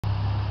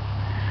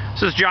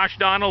This is Josh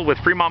Donald with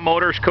Fremont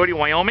Motors, Cody,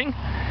 Wyoming,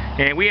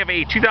 and we have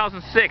a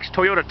 2006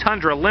 Toyota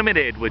Tundra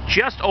Limited with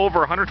just over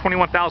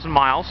 121,000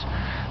 miles.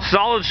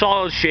 Solid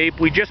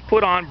shape. We just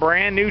put on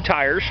brand new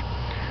tires,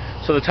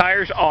 so the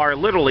tires are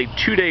literally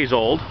 2 days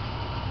old.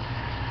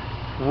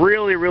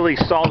 Really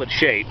solid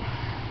shape.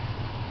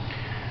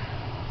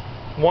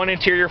 One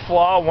interior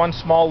flaw, one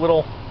small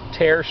little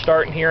tear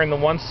starting here in the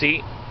one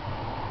seat.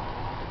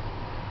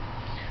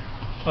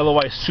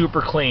 Otherwise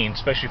super clean,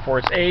 especially for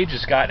its age.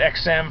 It's got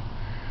XM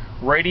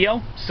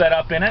radio set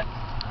up in it.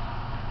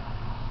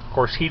 Of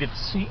course, heated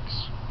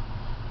seats.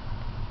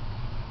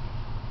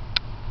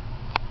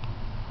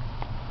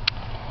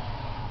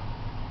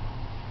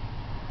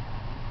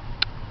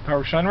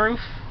 Power sunroof.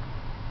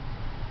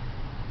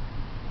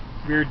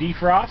 Rear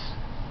defrost.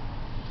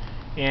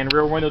 And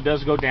rear window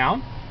does go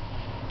down.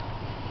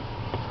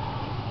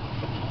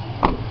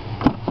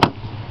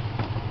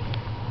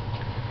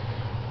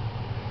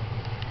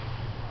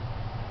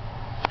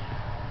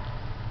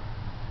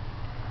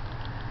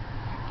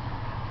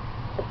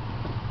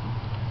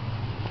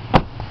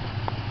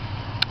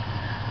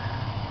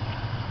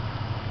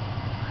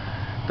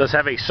 Does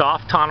have a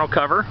soft tonneau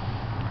cover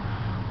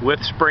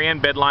with spray-in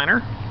bed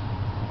liner.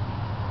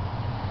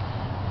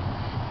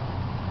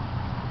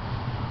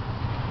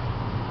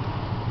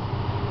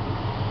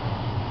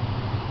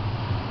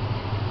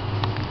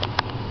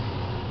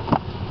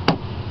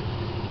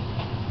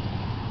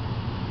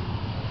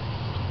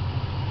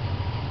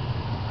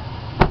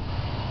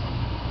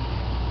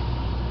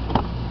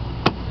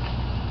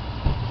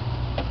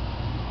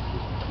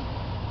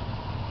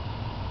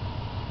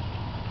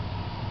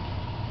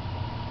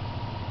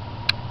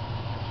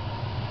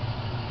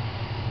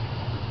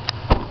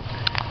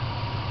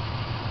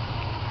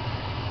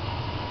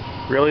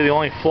 Really, the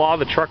only flaw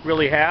the truck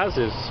really has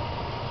is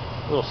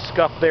a little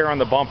scuff there on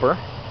the bumper.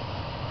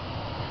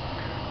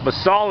 But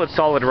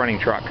solid running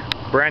truck.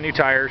 Brand new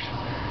tires.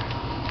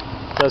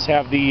 Does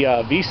have the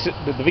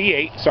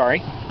V8,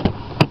 sorry.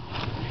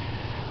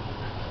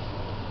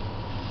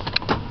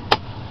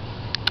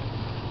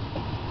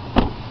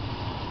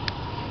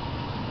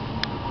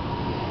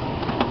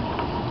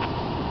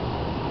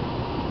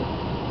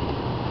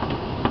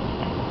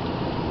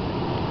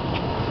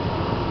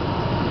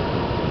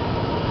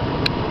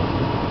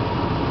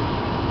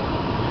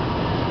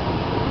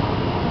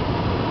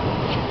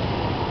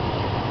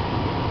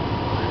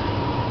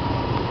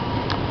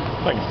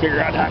 If I can figure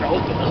out how to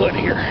open the hood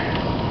here.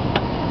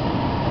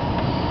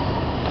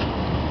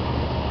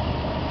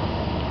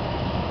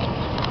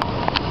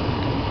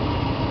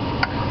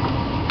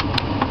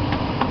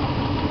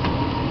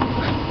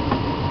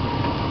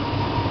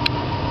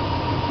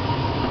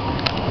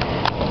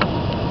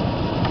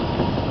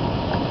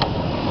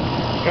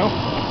 Go.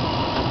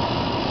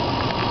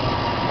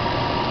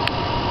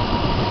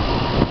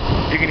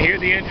 You can hear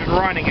the engine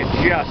running, it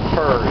just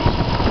purrs.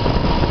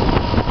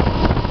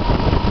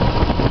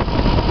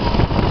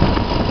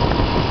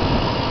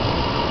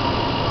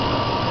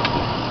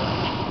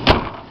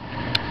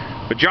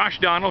 But Josh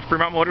Donald,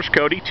 Fremont Motors,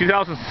 Cody,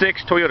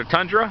 2006 Toyota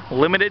Tundra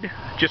Limited,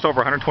 just over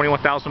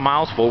 121,000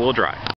 miles, full-wheel drive.